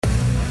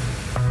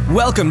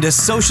Welcome to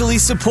Socially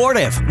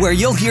Supportive, where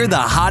you'll hear the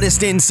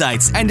hottest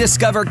insights and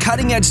discover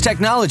cutting-edge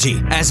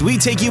technology as we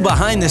take you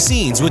behind the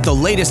scenes with the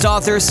latest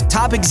authors,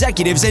 top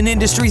executives, and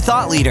industry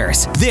thought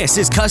leaders. This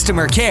is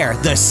Customer Care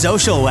the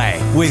Social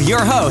Way with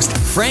your host,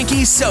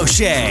 Frankie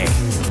Soche.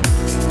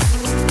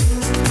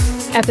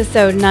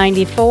 Episode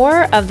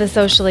 94 of the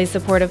Socially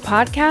Supportive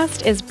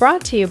Podcast is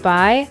brought to you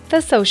by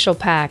The Social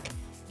Pack.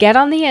 Get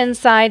on the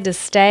inside to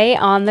stay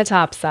on the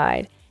top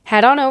side.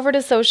 Head on over to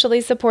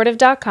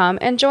sociallysupportive.com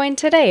and join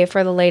today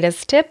for the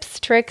latest tips,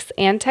 tricks,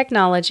 and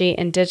technology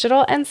in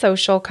digital and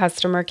social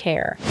customer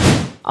care.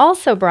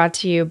 Also brought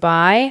to you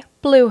by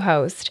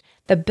Bluehost,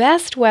 the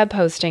best web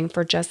hosting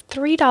for just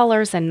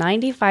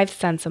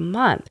 $3.95 a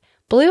month.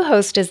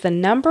 Bluehost is the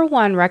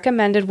 #1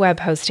 recommended web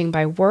hosting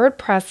by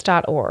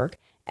WordPress.org.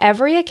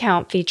 Every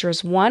account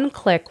features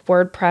one-click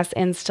WordPress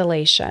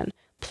installation.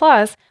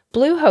 Plus,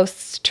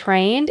 Bluehost's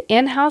trained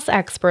in-house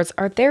experts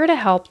are there to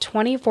help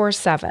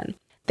 24/7.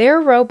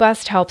 Their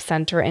robust help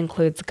center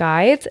includes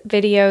guides,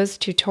 videos,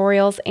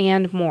 tutorials,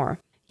 and more.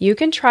 You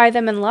can try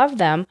them and love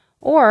them,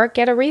 or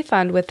get a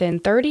refund within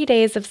 30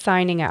 days of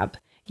signing up.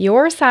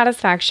 Your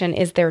satisfaction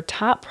is their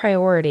top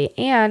priority,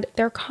 and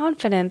they're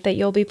confident that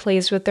you'll be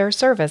pleased with their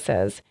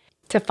services.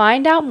 To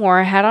find out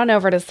more, head on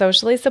over to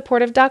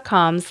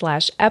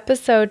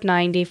sociallysupportive.com/episode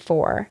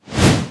 94.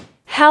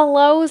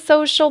 Hello,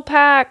 Social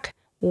Pack!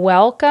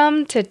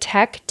 Welcome to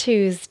Tech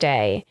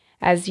Tuesday.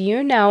 As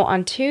you know,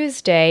 on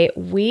Tuesday,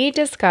 we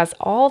discuss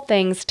all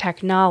things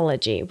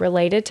technology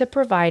related to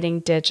providing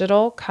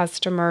digital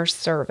customer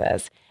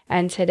service,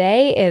 and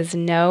today is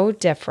no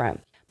different.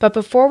 But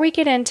before we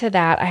get into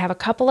that, I have a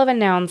couple of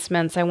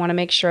announcements I want to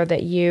make sure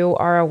that you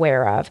are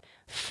aware of.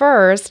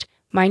 First,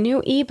 my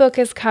new ebook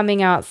is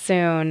coming out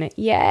soon.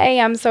 Yay,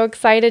 I'm so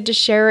excited to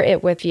share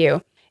it with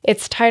you.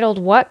 It's titled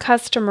What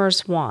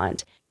Customers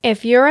Want.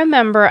 If you're a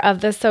member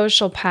of the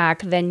Social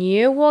Pack, then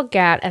you will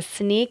get a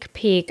sneak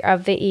peek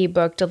of the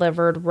ebook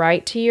delivered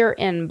right to your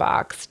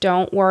inbox.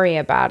 Don't worry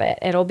about it.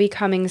 It'll be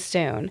coming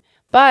soon.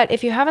 But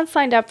if you haven't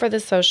signed up for the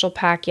Social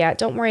Pack yet,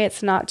 don't worry,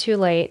 it's not too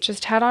late.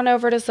 Just head on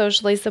over to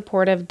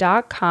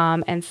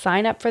sociallysupportive.com and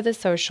sign up for the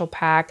Social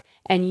Pack,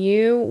 and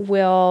you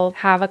will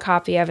have a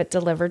copy of it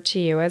delivered to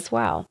you as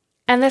well.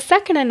 And the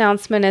second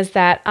announcement is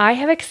that I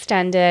have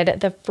extended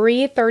the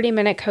free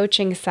 30-minute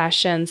coaching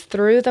sessions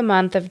through the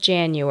month of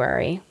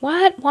January.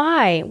 What?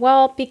 Why?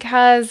 Well,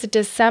 because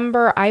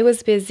December I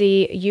was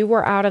busy, you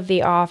were out of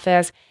the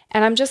office,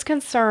 and I'm just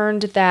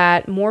concerned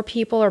that more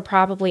people are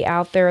probably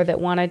out there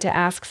that wanted to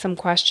ask some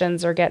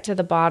questions or get to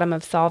the bottom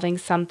of solving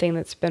something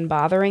that's been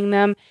bothering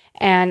them.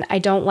 And I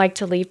don't like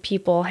to leave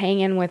people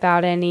hanging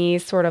without any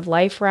sort of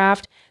life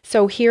raft.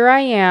 So here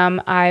I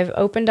am. I've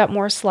opened up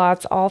more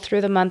slots all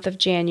through the month of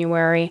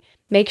January.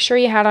 Make sure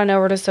you head on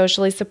over to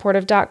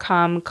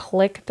sociallysupportive.com,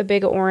 click the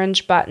big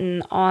orange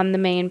button on the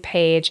main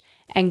page,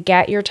 and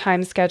get your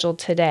time scheduled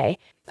today.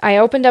 I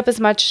opened up as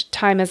much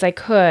time as I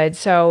could,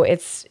 so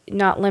it's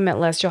not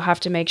limitless. You'll have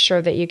to make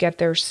sure that you get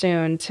there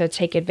soon to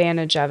take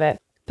advantage of it.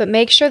 But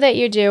make sure that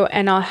you do,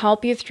 and I'll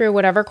help you through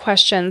whatever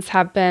questions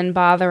have been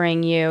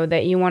bothering you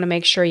that you want to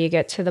make sure you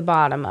get to the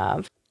bottom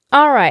of.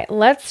 All right,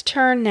 let's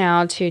turn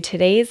now to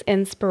today's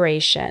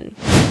inspiration.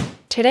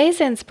 Today's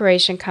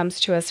inspiration comes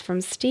to us from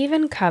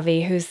Stephen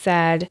Covey, who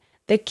said,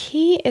 "The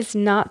key is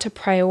not to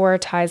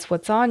prioritize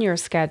what's on your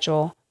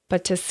schedule,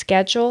 but to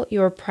schedule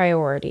your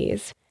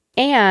priorities."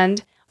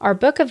 And our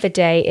book of the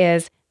day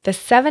is The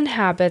 7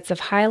 Habits of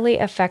Highly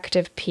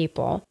Effective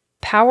People: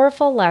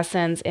 Powerful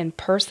Lessons in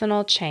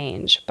Personal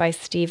Change by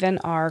Stephen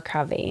R.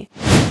 Covey.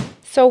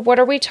 So what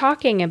are we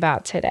talking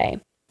about today?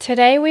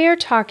 Today we are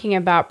talking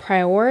about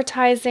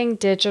prioritizing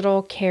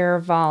digital care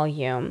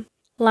volume.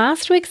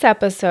 Last week's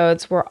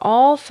episodes were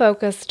all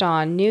focused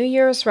on New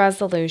Year's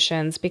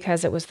resolutions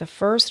because it was the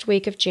first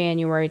week of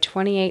January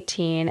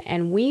 2018,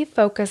 and we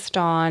focused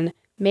on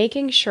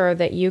making sure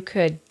that you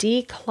could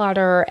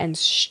declutter and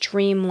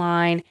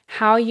streamline,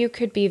 how you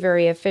could be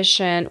very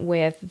efficient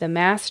with the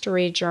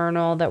Mastery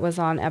Journal that was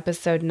on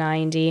episode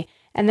 90.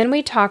 And then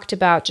we talked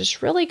about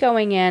just really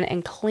going in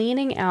and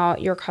cleaning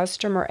out your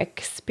customer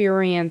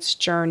experience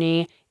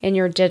journey in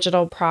your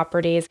digital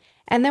properties.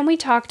 And then we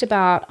talked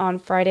about on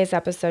Friday's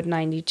episode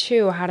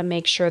 92 how to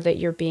make sure that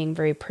you're being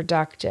very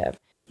productive.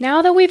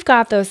 Now that we've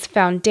got those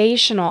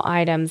foundational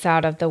items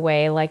out of the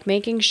way, like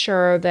making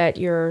sure that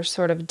your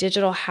sort of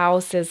digital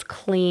house is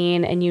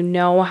clean and you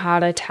know how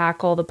to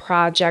tackle the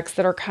projects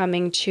that are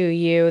coming to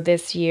you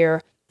this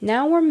year,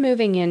 now we're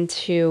moving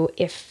into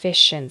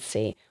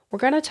efficiency. We're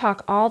going to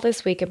talk all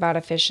this week about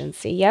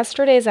efficiency.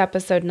 Yesterday's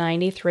episode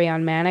 93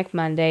 on Manic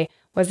Monday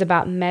was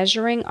about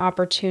measuring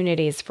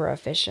opportunities for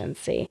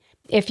efficiency.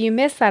 If you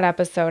missed that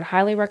episode,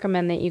 highly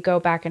recommend that you go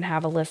back and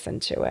have a listen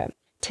to it.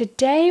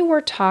 Today,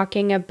 we're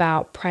talking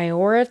about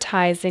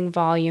prioritizing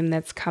volume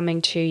that's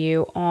coming to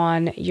you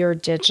on your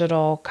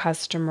digital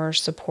customer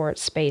support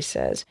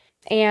spaces.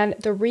 And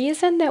the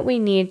reason that we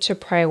need to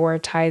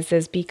prioritize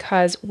is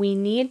because we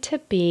need to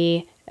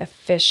be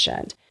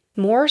efficient.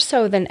 more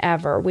so than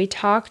ever. We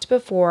talked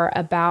before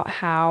about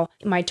how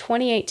my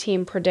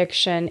 2018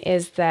 prediction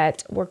is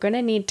that we're going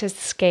to need to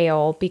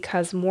scale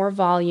because more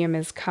volume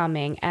is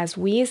coming as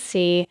we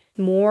see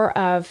more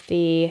of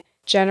the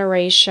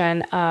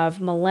generation of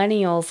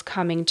millennials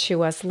coming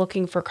to us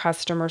looking for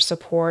customer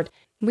support.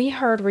 We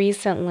heard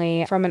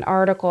recently from an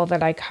article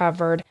that I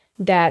covered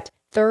that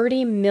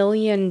 $30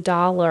 million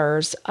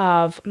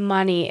of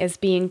money is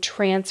being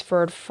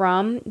transferred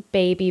from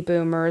baby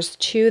boomers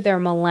to their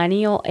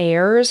millennial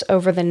heirs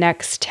over the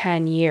next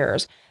 10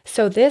 years.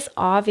 So this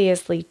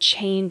obviously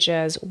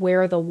changes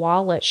where the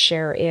wallet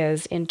share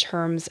is in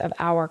terms of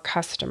our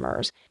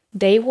customers.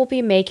 They will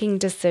be making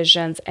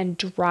decisions and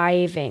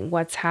driving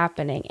what's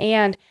happening.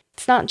 And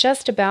it's not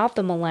just about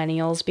the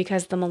millennials,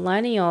 because the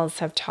millennials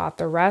have taught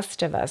the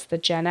rest of us, the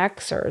Gen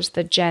Xers,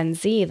 the Gen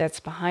Z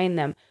that's behind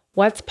them,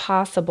 what's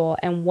possible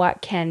and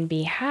what can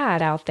be had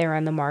out there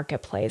in the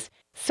marketplace.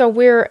 So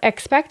we're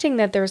expecting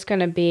that there's going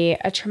to be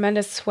a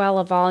tremendous swell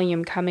of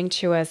volume coming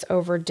to us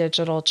over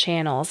digital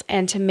channels.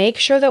 And to make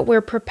sure that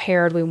we're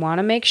prepared, we want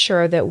to make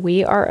sure that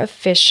we are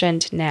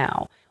efficient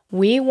now.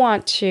 We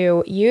want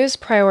to use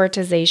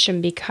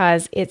prioritization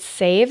because it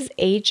saves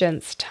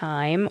agents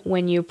time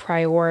when you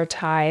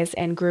prioritize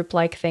and group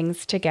like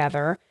things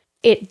together.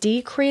 It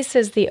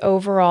decreases the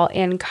overall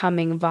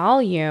incoming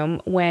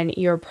volume when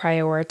you're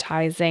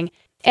prioritizing.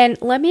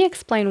 And let me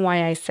explain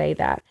why I say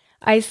that.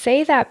 I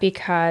say that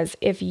because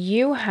if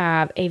you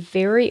have a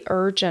very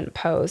urgent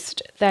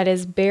post that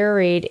is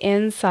buried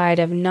inside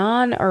of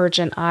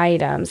non-urgent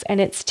items and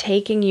it's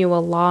taking you a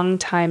long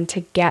time to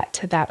get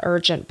to that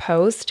urgent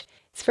post,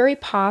 it's very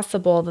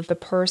possible that the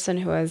person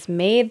who has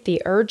made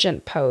the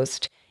urgent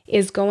post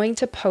is going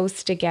to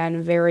post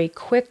again very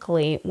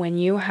quickly when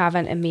you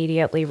haven't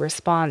immediately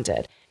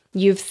responded.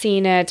 You've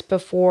seen it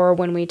before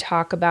when we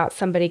talk about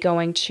somebody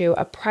going to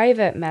a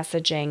private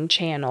messaging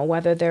channel,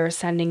 whether they're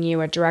sending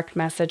you a direct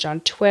message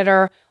on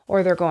Twitter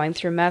or they're going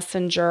through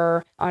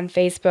Messenger on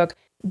Facebook.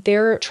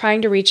 They're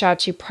trying to reach out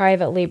to you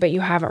privately, but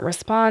you haven't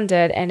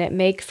responded, and it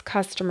makes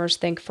customers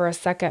think for a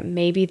second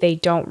maybe they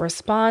don't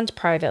respond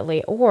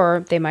privately,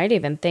 or they might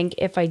even think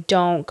if I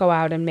don't go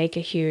out and make a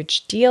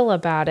huge deal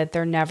about it,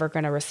 they're never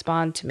going to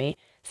respond to me.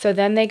 So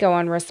then they go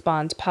and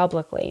respond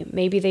publicly.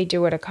 Maybe they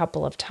do it a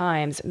couple of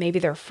times. Maybe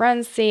their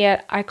friends see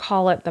it. I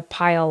call it the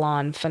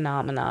pile-on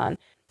phenomenon.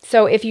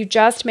 So if you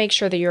just make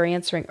sure that you're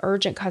answering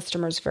urgent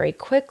customers very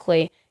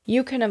quickly,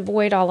 you can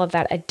avoid all of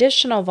that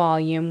additional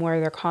volume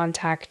where they're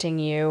contacting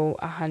you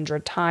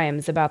 100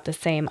 times about the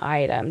same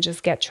item.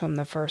 Just get to them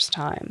the first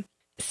time.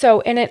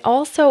 So, and it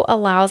also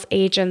allows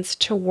agents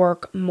to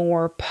work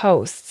more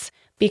posts,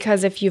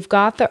 because if you've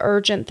got the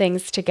urgent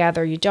things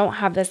together, you don't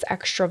have this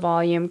extra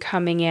volume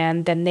coming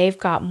in, then they've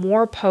got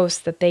more posts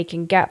that they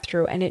can get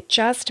through, and it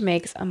just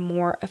makes a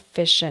more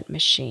efficient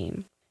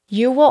machine.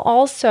 You will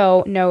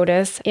also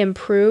notice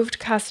improved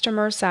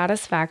customer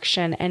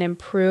satisfaction and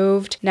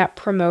improved net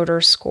promoter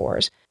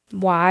scores.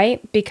 Why?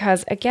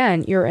 Because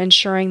again, you're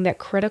ensuring that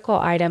critical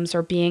items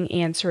are being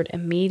answered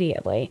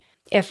immediately.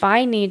 If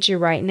I need you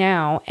right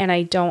now and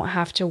I don't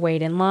have to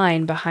wait in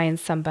line behind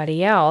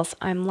somebody else,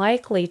 I'm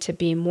likely to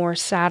be more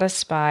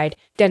satisfied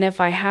than if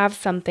I have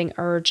something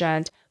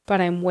urgent, but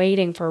I'm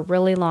waiting for a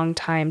really long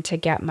time to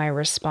get my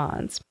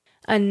response.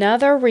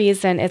 Another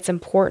reason it's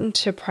important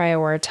to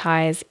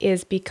prioritize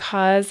is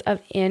because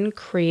of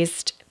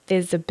increased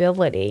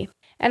visibility.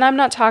 And I'm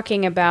not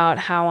talking about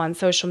how on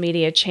social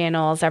media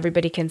channels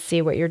everybody can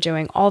see what you're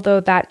doing, although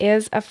that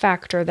is a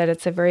factor that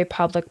it's a very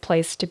public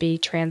place to be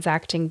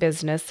transacting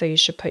business, so you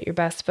should put your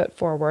best foot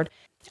forward.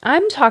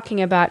 I'm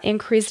talking about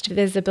increased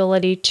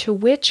visibility to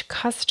which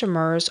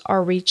customers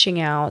are reaching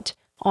out,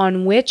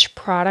 on which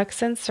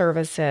products and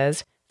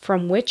services,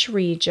 from which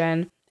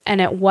region, and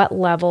at what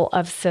level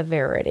of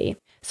severity.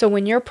 So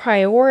when you're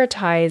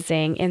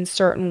prioritizing in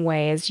certain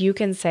ways, you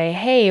can say,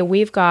 hey,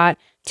 we've got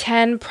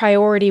 10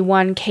 priority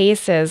 1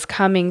 cases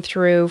coming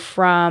through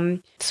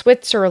from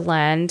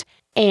Switzerland,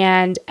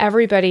 and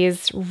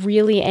everybody's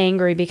really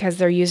angry because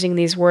they're using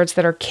these words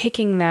that are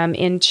kicking them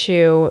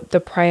into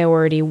the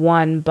priority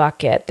 1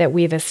 bucket that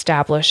we've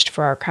established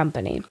for our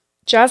company.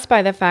 Just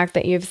by the fact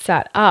that you've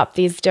set up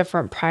these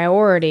different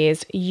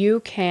priorities, you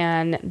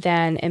can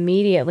then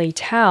immediately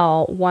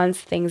tell, once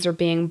things are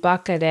being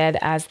bucketed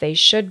as they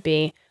should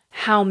be,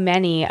 how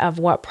many of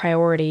what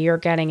priority you're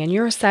getting, and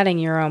you're setting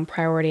your own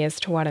priority as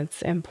to what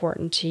is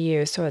important to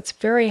you. So it's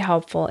very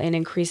helpful in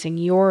increasing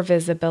your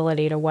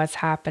visibility to what's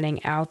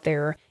happening out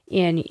there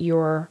in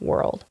your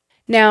world.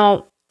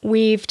 Now,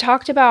 we've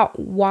talked about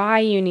why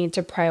you need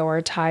to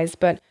prioritize,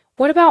 but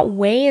what about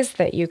ways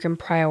that you can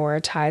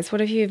prioritize? What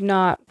if you've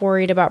not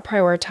worried about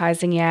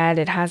prioritizing yet?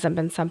 It hasn't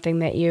been something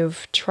that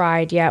you've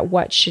tried yet.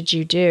 What should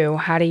you do?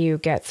 How do you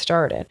get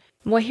started?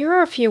 Well, here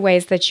are a few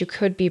ways that you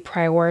could be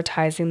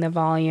prioritizing the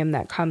volume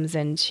that comes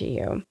into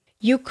you.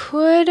 You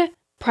could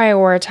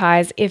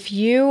prioritize if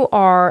you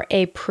are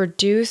a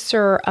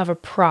producer of a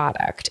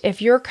product.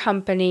 If your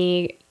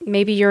company,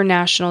 maybe you're a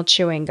national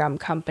chewing gum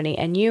company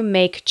and you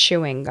make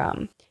chewing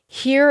gum,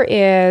 Here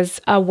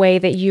is a way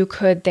that you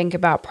could think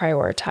about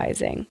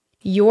prioritizing.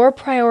 Your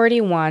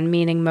priority 1,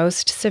 meaning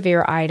most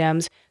severe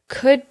items,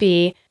 could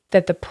be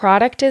that the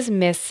product is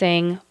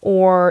missing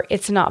or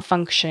it's not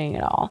functioning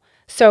at all.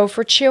 So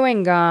for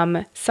chewing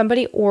gum,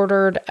 somebody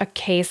ordered a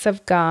case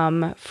of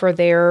gum for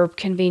their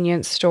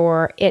convenience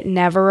store. It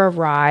never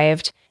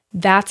arrived.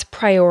 That's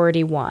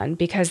priority 1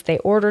 because they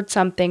ordered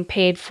something,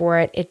 paid for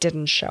it, it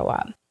didn't show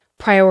up.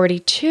 Priority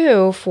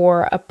 2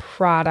 for a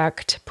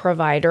product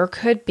provider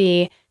could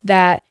be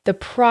that the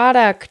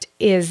product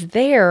is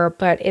there,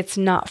 but it's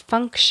not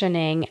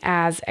functioning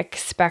as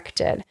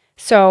expected.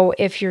 So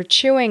if you're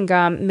chewing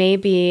gum,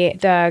 maybe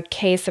the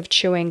case of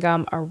chewing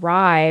gum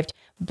arrived,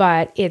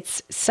 but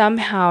it's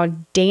somehow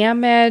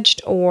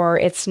damaged or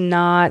it's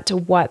not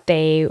what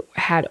they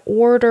had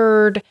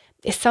ordered.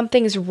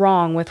 Something's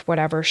wrong with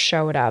whatever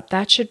showed up.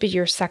 That should be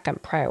your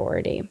second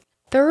priority.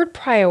 Third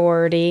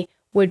priority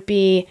would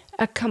be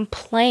a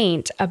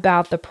complaint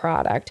about the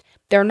product.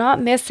 They're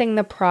not missing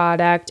the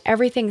product.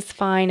 Everything's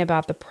fine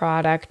about the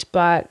product,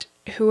 but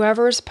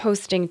whoever's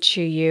posting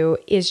to you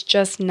is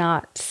just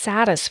not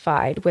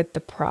satisfied with the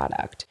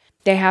product.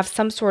 They have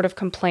some sort of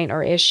complaint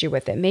or issue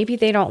with it. Maybe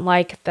they don't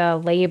like the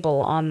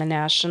label on the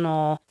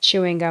National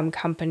Chewing Gum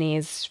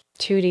Company's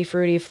Tutti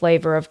Frutti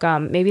flavor of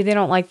gum. Maybe they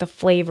don't like the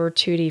flavor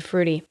Tutti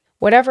Frutti.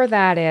 Whatever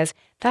that is,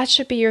 that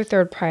should be your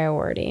third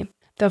priority.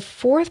 The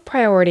fourth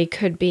priority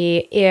could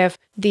be if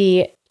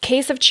the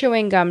case of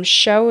chewing gum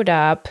showed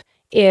up,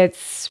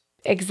 it's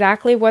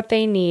exactly what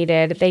they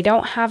needed. They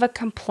don't have a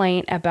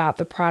complaint about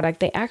the product.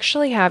 They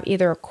actually have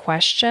either a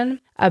question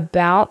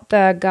about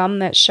the gum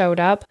that showed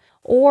up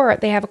or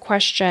they have a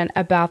question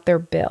about their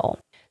bill.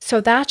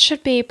 So that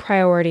should be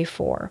priority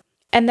 4.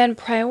 And then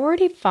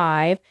priority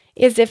 5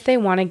 is if they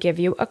want to give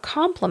you a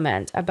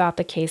compliment about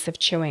the case of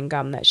chewing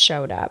gum that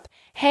showed up.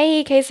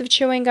 Hey, case of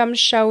chewing gum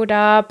showed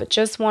up.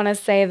 Just want to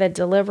say the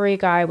delivery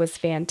guy was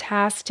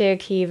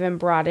fantastic. He even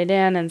brought it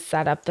in and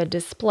set up the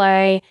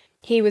display.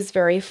 He was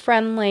very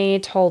friendly,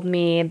 told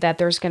me that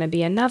there's going to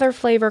be another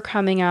flavor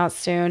coming out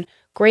soon.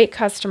 Great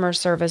customer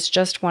service.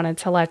 Just wanted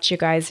to let you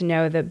guys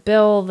know that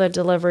Bill, the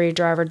delivery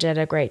driver, did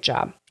a great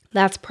job.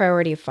 That's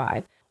priority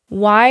 5.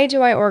 Why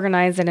do I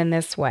organize it in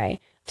this way?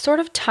 I've sort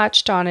of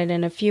touched on it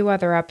in a few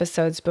other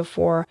episodes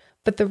before,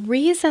 but the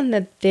reason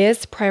that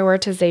this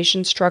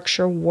prioritization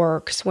structure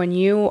works when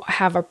you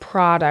have a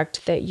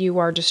product that you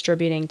are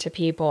distributing to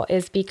people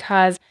is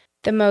because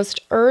the most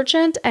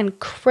urgent and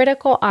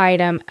critical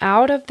item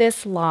out of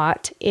this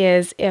lot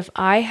is if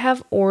I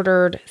have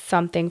ordered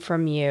something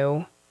from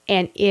you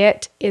and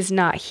it is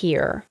not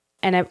here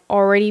and I've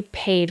already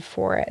paid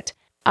for it,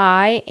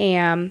 I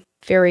am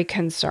very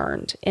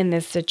concerned in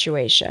this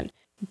situation.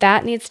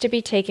 That needs to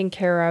be taken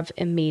care of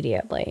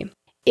immediately.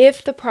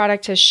 If the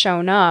product has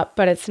shown up,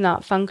 but it's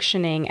not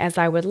functioning as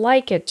I would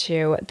like it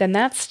to, then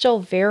that's still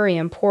very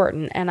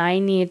important and I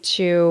need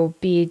to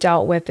be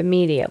dealt with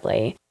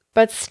immediately.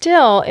 But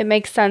still, it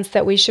makes sense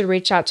that we should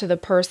reach out to the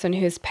person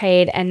who's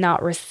paid and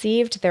not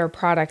received their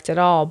product at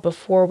all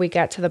before we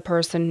get to the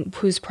person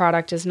whose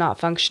product is not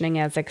functioning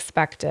as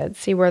expected.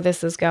 See where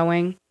this is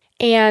going?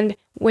 And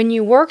when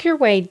you work your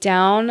way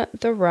down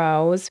the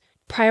rows,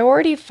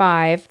 priority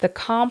 5, the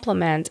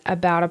compliment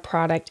about a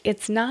product,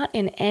 it's not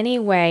in any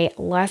way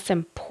less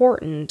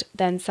important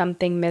than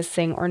something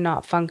missing or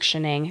not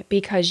functioning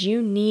because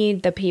you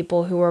need the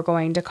people who are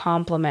going to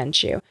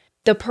compliment you.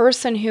 The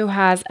person who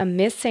has a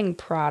missing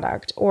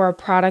product or a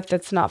product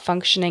that's not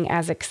functioning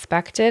as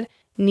expected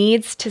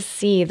needs to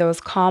see those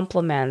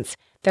compliments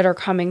that are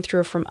coming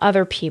through from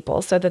other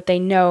people so that they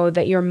know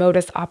that your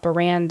modus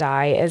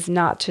operandi is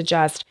not to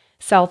just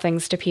sell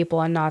things to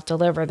people and not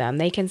deliver them.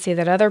 They can see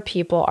that other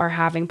people are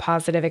having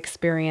positive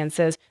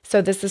experiences,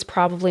 so this is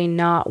probably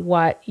not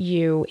what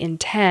you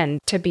intend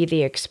to be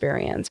the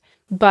experience.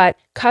 But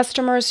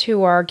customers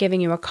who are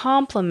giving you a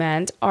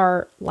compliment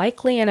are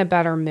likely in a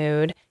better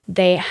mood.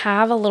 They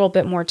have a little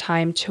bit more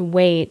time to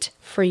wait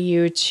for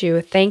you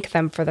to thank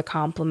them for the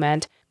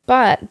compliment,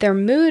 but their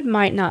mood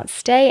might not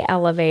stay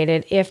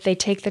elevated if they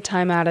take the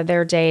time out of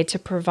their day to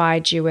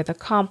provide you with a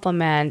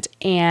compliment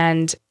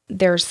and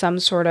there's some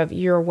sort of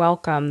you're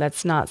welcome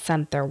that's not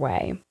sent their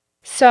way.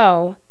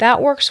 So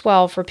that works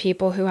well for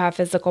people who have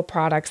physical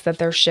products that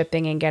they're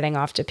shipping and getting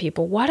off to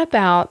people. What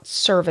about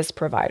service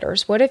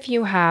providers? What if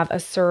you have a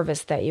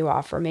service that you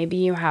offer? Maybe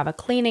you have a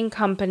cleaning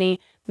company.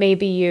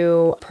 Maybe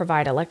you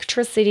provide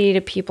electricity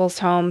to people's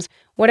homes.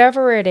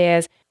 Whatever it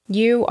is,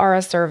 you are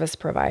a service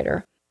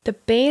provider. The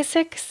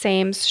basic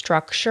same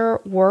structure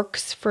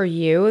works for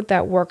you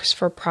that works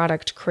for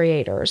product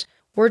creators.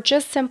 We're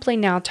just simply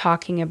now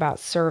talking about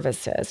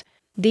services.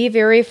 The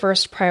very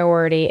first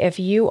priority, if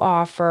you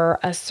offer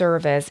a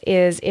service,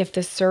 is if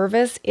the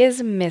service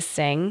is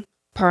missing,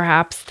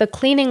 perhaps the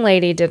cleaning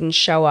lady didn't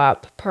show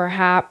up,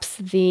 perhaps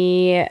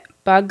the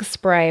bug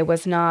spray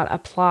was not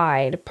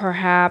applied,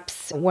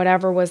 perhaps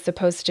whatever was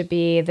supposed to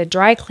be the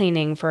dry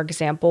cleaning, for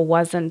example,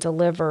 wasn't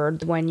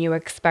delivered when you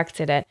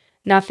expected it.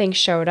 Nothing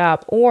showed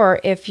up. Or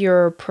if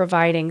you're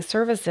providing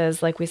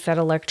services, like we said,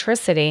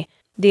 electricity,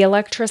 the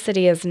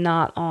electricity is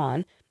not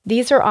on.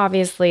 These are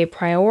obviously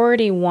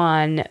priority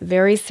 1,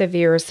 very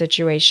severe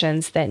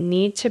situations that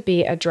need to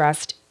be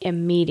addressed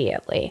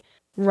immediately.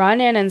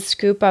 Run in and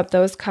scoop up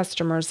those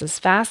customers as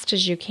fast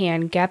as you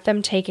can, get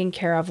them taken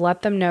care of,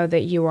 let them know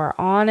that you are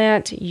on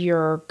it,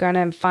 you're going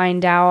to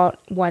find out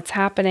what's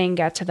happening,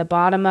 get to the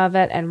bottom of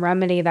it, and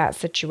remedy that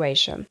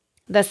situation.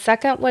 The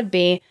second would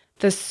be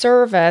the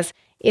service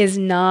is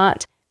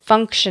not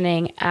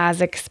functioning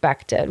as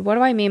expected. What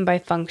do I mean by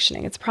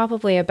functioning? It's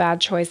probably a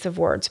bad choice of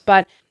words,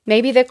 but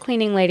maybe the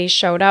cleaning lady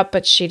showed up,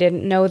 but she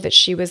didn't know that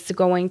she was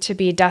going to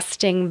be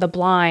dusting the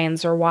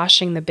blinds or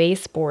washing the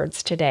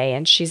baseboards today,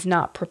 and she's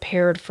not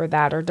prepared for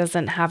that or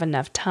doesn't have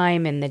enough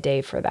time in the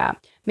day for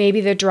that.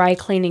 Maybe the dry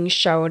cleaning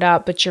showed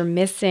up, but you're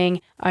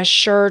missing a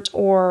shirt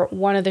or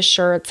one of the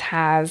shirts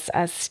has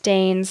a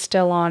stain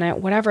still on it,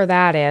 whatever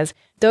that is.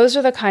 Those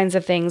are the kinds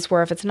of things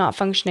where if it's not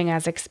functioning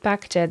as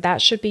expected,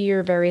 that should be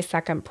your very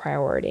second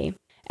priority.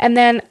 And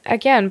then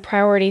again,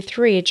 priority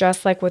 3,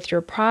 just like with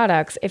your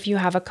products, if you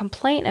have a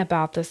complaint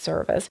about the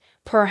service,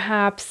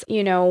 perhaps,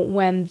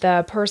 when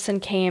the person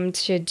came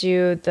to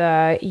do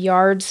the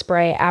yard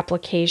spray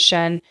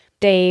application,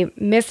 they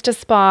missed a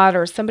spot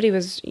or somebody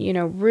was,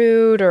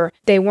 rude or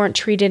they weren't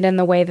treated in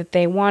the way that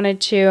they wanted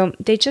to.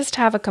 They just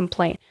have a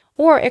complaint.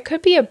 Or it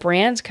could be a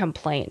brand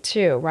complaint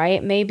too,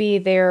 right? Maybe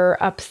they're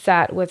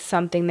upset with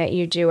something that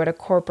you do at a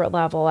corporate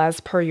level as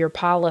per your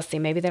policy.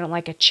 Maybe they don't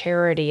like a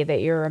charity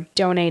that you're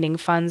donating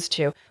funds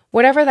to.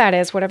 Whatever that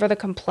is, whatever the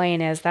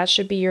complaint is, that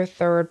should be your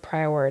third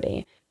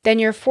priority. Then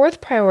your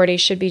fourth priority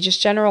should be just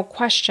general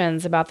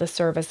questions about the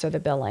service or the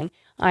billing.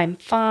 I'm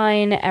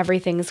fine,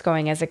 everything's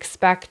going as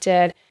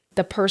expected.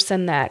 The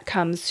person that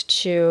comes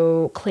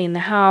to clean the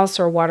house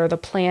or water the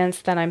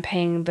plants that I'm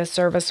paying the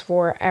service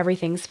for,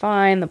 everything's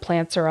fine, the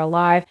plants are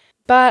alive.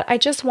 But I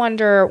just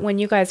wonder, when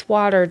you guys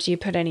water, do you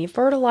put any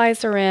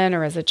fertilizer in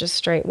or is it just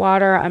straight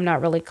water? I'm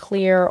not really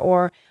clear.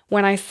 Or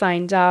when I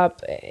signed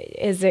up,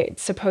 is it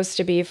supposed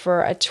to be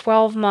for a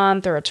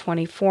 12-month or a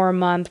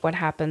 24-month? What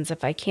happens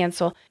if I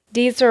cancel?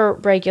 These are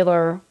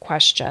regular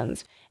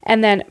questions.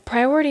 And then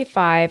priority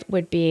 5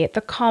 would be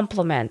the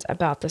compliment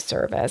about the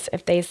service.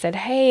 If they said,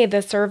 hey,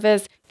 the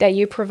service that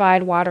you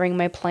provide watering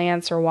my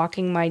plants or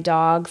walking my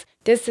dogs,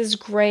 this is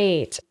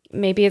great.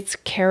 Maybe it's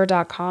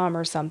care.com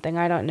or something,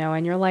 I don't know.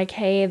 And you're like,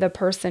 hey, the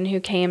person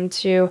who came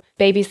to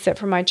babysit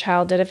for my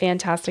child did a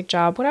fantastic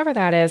job, whatever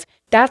that is.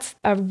 That's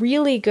a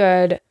really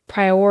good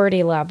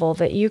priority level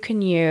that you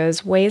can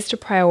use, ways to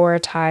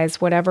prioritize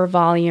whatever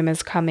volume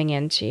is coming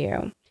into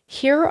you.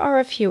 Here are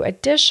a few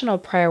additional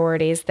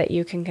priorities that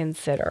you can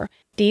consider.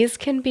 These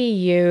can be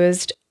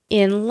used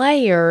in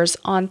layers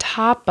on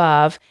top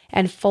of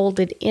and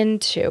folded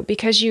into,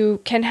 because you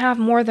can have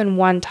more than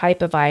one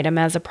type of item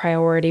as a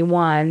priority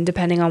 1,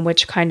 depending on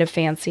which kind of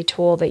fancy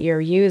tool that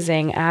you're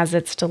using as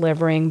it's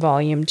delivering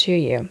volume to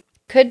you.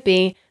 Could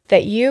be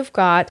that you've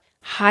got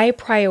high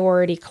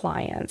priority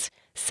clients.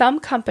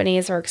 Some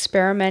companies are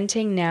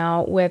experimenting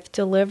now with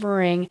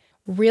delivering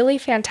really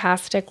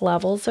fantastic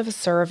levels of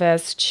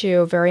service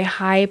to very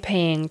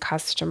high-paying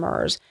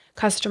customers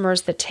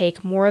that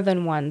take more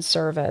than one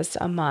service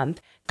a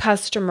month,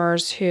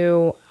 customers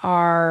who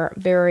are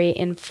very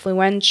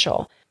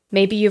influential.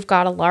 Maybe you've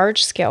got a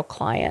large-scale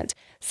client.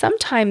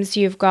 Sometimes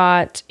you've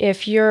got,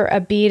 if you're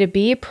a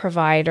B2B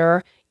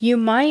provider, you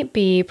might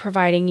be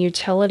providing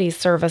utility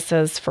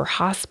services for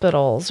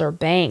hospitals or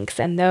banks,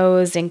 and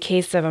those, in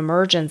case of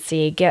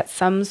emergency, get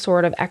some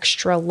sort of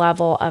extra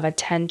level of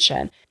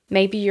attention.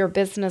 Maybe your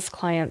business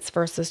clients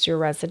versus your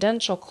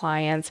residential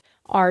clients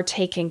are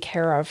taken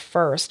care of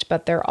first,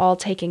 but they're all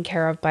taken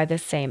care of by the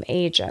same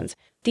agents.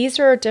 These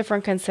are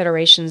different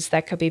considerations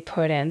that could be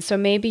put in. So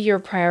maybe your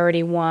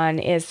priority 1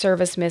 is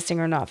service missing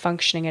or not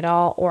functioning at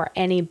all, or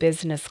any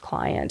business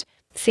client.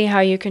 See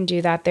how you can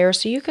do that there.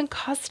 So you can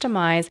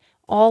customize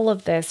all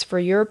of this for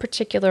your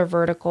particular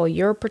vertical,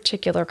 your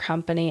particular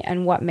company,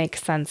 and what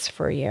makes sense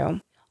for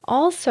you.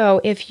 Also,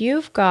 if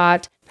you've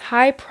got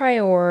high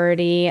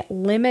priority,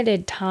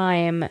 limited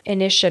time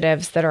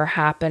initiatives that are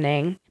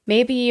happening,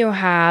 maybe you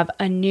have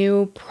a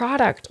new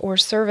product or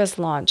service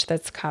launch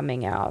that's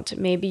coming out.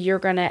 Maybe you're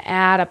going to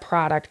add a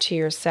product to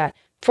your set.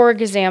 For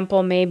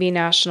example, maybe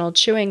National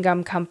Chewing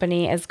Gum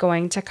Company is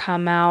going to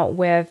come out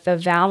with the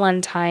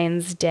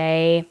Valentine's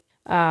Day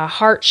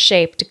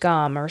heart-shaped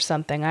gum or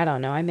something. I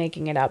don't know. I'm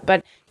making it up.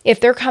 But if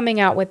they're coming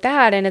out with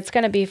that and it's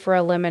going to be for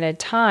a limited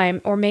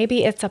time, or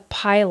maybe it's a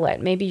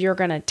pilot, maybe you're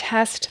going to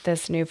test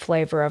this new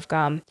flavor of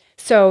gum.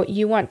 So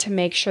you want to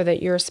make sure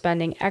that you're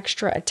spending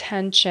extra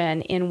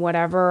attention in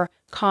whatever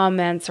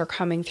comments are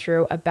coming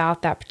through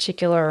about that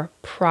particular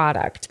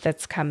product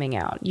that's coming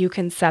out. You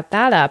can set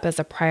that up as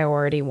a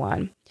priority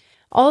 1.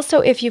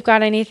 Also, if you've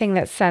got anything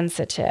that's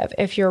sensitive,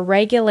 if you're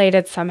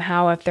regulated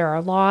somehow, if there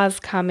are laws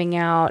coming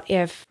out,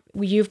 if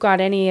you've got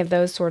any of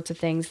those sorts of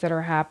things that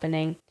are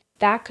happening,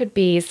 that could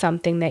be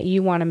something that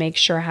you want to make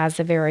sure has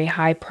a very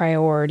high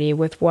priority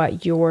with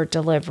what you're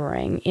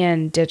delivering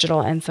in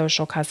digital and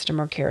social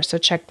customer care. So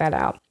check that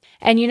out.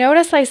 And you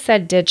notice I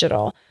said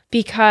digital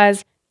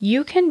because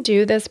you can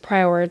do this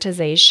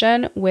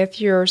prioritization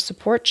with your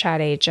support chat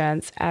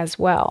agents as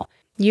well.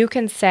 You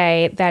can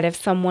say that if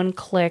someone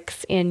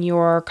clicks in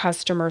your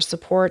customer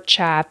support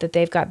chat that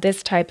they've got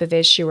this type of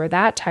issue or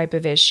that type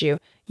of issue,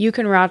 you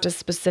can route to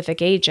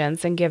specific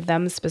agents and give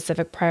them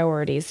specific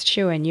priorities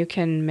too, and you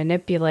can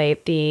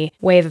manipulate the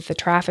way that the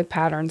traffic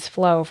patterns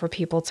flow for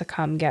people to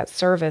come get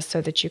service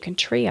so that you can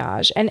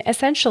triage. And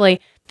essentially,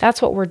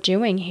 that's what we're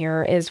doing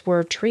here is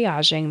we're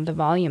triaging the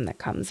volume that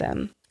comes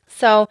in.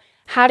 So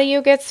how do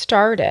you get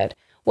started?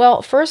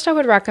 Well, first I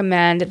would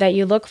recommend that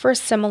you look for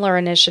similar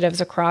initiatives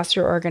across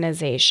your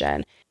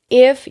organization.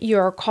 If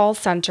your call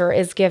center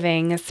is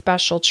giving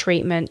special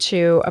treatment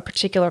to a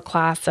particular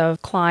class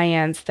of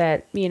clients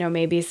that,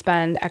 maybe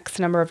spend X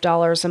number of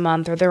dollars a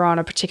month, or they're on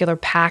a particular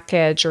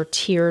package or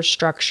tier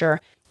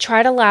structure,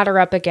 try to ladder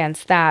up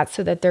against that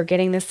so that they're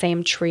getting the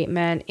same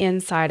treatment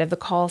inside of the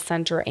call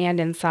center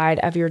and inside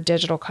of your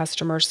digital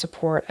customer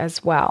support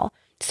as well.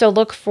 So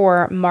look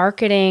for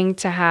marketing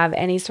to have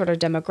any sort of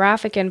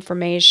demographic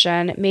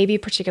information, maybe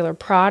particular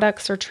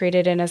products are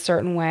treated in a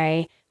certain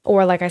way,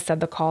 or like I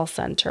said, the call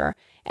center.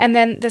 And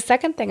then the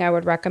second thing I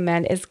would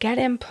recommend is get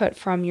input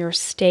from your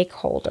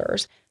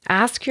stakeholders.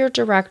 Ask your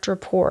direct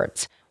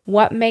reports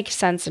what makes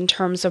sense in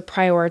terms of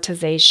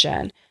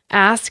prioritization.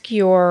 Ask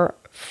your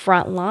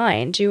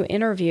frontline, do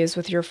interviews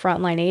with your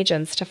frontline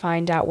agents to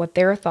find out what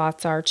their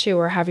thoughts are too,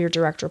 or have your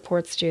direct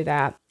reports do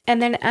that. And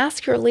then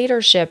ask your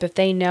leadership if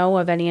they know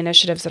of any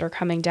initiatives that are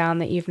coming down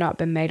that you've not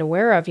been made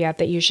aware of yet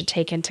that you should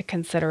take into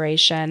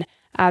consideration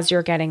as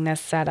you're getting this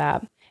set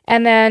up.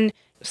 And then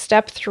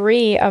step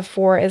 3 of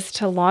 4 is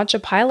to launch a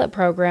pilot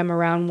program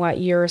around what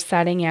you're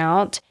setting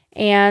out.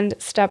 And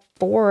step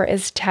 4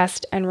 is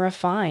test and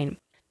refine.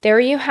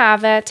 There you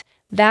have it.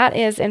 That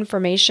is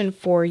information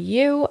for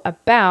you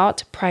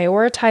about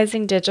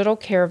prioritizing digital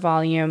care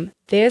volume.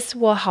 This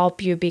will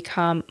help you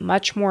become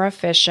much more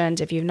efficient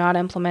if you've not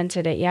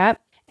implemented it yet.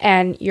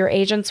 And your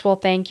agents will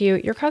thank you,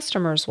 your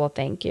customers will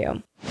thank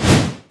you.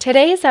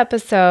 Today's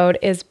episode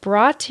is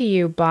brought to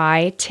you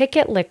by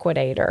Ticket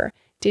Liquidator.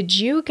 Did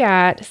you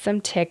get some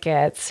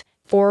tickets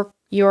for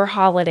your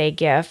holiday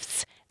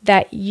gifts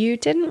that you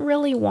didn't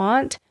really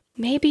want?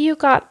 Maybe you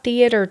got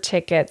theater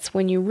tickets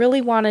when you really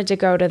wanted to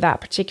go to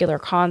that particular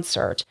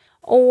concert.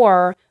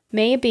 Or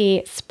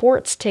maybe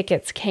sports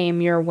tickets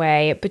came your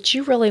way, but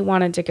you really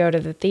wanted to go to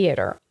the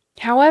theater.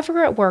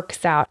 However it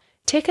works out,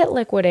 Ticket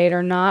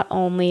Liquidator not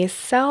only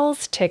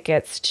sells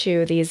tickets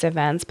to these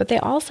events, but they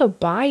also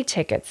buy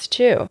tickets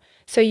too.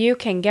 So you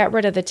can get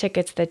rid of the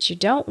tickets that you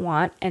don't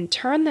want and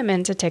turn them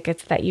into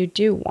tickets that you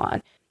do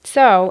want.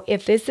 So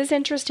if this is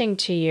interesting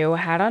to you,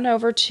 head on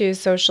over to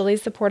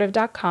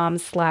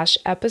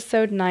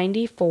sociallysupportive.com/episode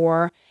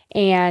 94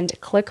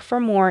 and click for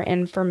more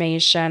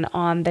information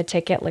on the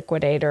Ticket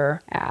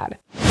Liquidator ad.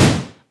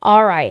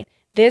 All right,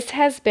 this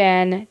has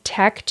been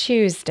Tech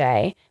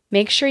Tuesday.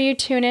 Make sure you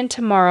tune in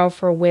tomorrow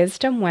for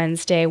Wisdom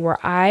Wednesday,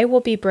 where I will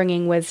be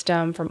bringing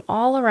wisdom from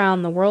all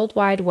around the World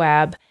Wide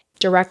Web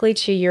directly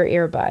to your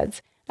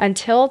earbuds.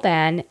 Until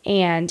then,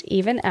 and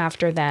even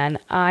after then,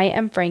 I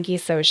am Frankie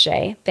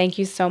Soche. Thank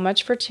you so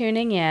much for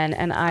tuning in,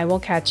 and I will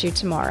catch you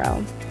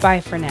tomorrow.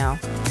 Bye for now.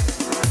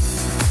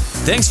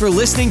 Thanks for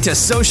listening to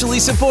Socially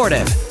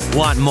Supportive.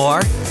 Want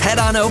more? Head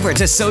on over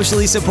to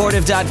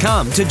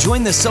sociallysupportive.com to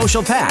join the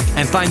Social Pack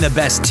and find the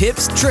best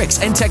tips,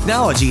 tricks, and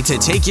technology to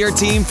take your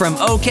team from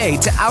okay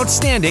to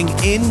outstanding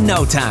in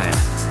no time.